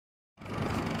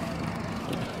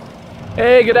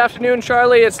Hey, good afternoon,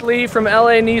 Charlie. It's Lee from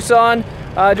LA Nissan.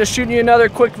 Just shooting you another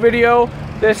quick video.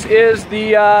 This is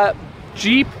the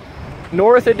Jeep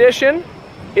North Edition.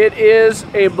 It is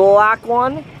a black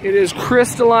one. It is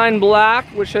crystalline black,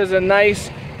 which has a nice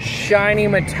shiny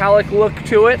metallic look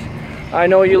to it. I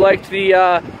know you liked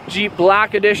the Jeep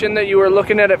Black Edition that you were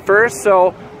looking at first,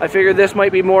 so I figured this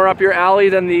might be more up your alley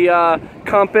than the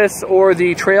Compass or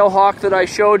the Trailhawk that I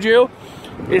showed you.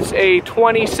 It's a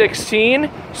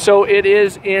 2016, so it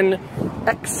is in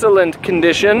excellent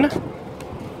condition.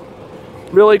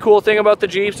 Really cool thing about the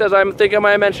Jeeps, as I think I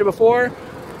might have mentioned before,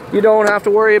 you don't have to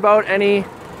worry about any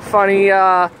funny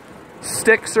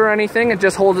sticks or anything. It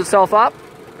just holds itself up.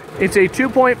 It's a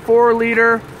 2.4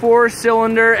 liter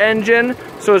 4-cylinder engine,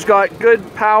 so it's got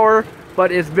good power,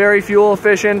 but it's very fuel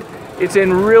efficient. It's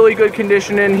in really good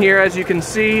condition in here, as you can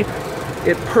see.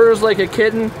 It purrs like a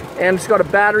kitten, and it's got a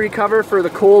battery cover for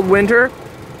the cold winter.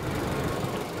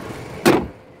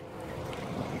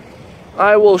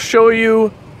 I will show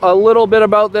you a little bit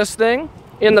about this thing.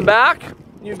 In the back,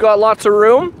 you've got lots of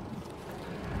room.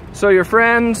 So your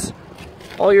friends,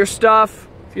 all your stuff,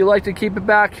 if you like to keep it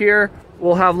back here,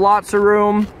 we'll have lots of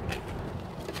room.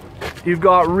 You've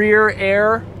got rear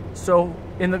air, so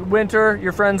in the winter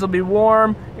your friends will be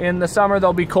warm, in the summer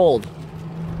they'll be cold.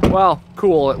 Well,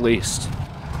 cool at least.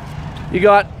 You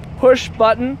got push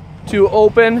button to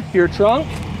open your trunk.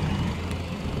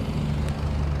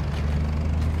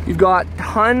 You've got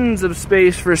tons of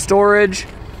space for storage.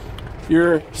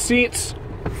 Your seats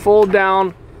fold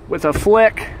down with a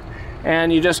flick,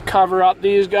 and you just cover up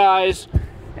these guys,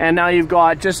 and now you've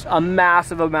got just a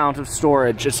massive amount of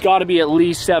storage. It's got to be at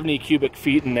least 70 cubic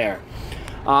feet in there.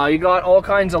 You got all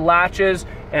kinds of latches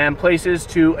and places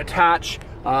to attach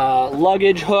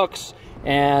luggage hooks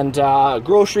and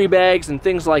grocery bags and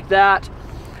things like that.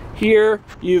 Here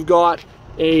you've got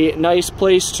a nice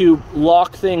place to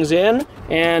lock things in,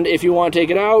 and if you want to take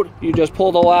it out, you just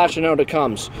pull the latch and out it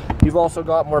comes. You've also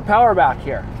got more power back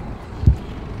here.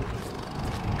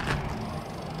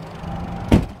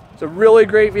 It's a really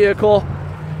great vehicle,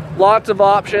 lots of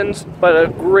options, but a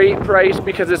great price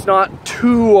because it's not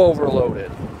too overloaded.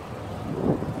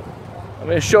 I'm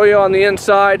going to show you on the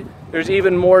inside. There's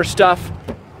even more stuff.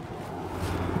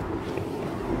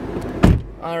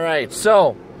 Alright,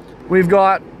 so we've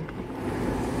got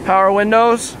power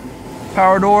windows,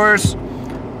 power doors,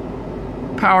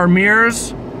 power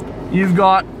mirrors. You've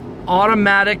got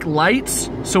automatic lights,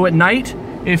 so at night,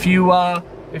 if you're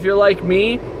like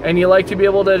me and you like to be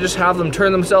able to just have them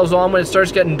turn themselves on when it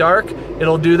starts getting dark,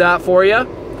 it'll do that for you.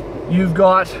 You've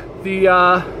got the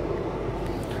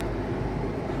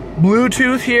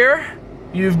Bluetooth here.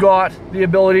 You've got the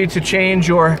ability to change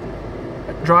your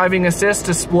driving assist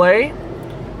display.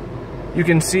 You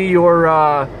can see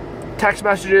your text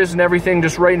messages and everything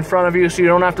just right in front of you, so you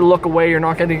don't have to look away. You're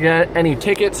not going to get any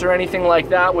tickets or anything like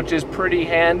that, which is pretty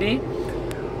handy.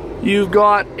 You've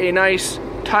got a nice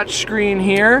touch screen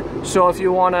here, so if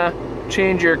you want to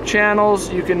change your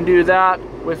channels, you can do that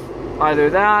with either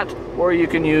that or you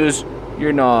can use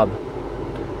your knob.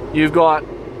 You've got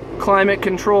climate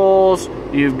controls,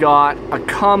 you've got a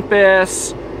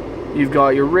compass, you've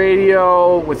got your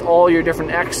radio with all your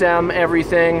different XM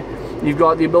everything. You've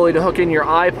got the ability to hook in your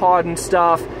iPod and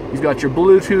stuff. You've got your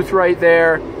Bluetooth right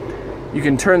there. You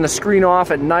can turn the screen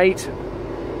off at night.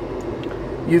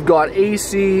 You've got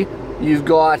AC. You've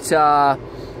got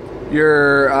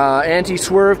your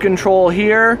anti-swerve control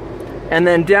here. And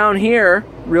then down here,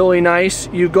 really nice,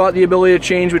 you've got the ability to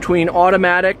change between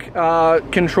automatic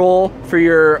control for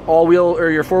your all-wheel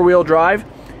or your four-wheel drive.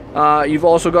 You've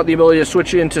also got the ability to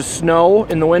switch into snow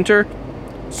in the winter.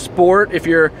 Sport, if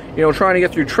you're trying to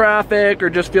get through traffic or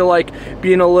just feel like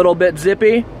being a little bit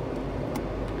zippy.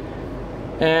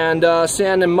 And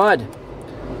sand and mud.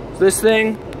 This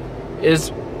thing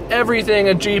is everything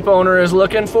a Jeep owner is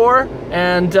looking for,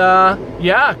 and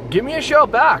yeah, give me a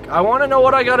shout back. I want to know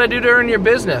what I got to do to earn your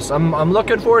business. I'm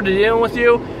looking forward to dealing with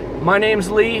you. My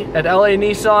name's Lee at LA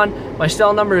Nissan. My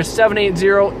cell number is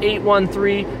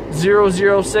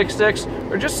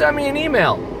 780-813-0066, or just send me an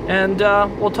email and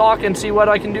we'll talk and see what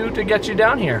I can do to get you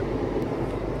down here.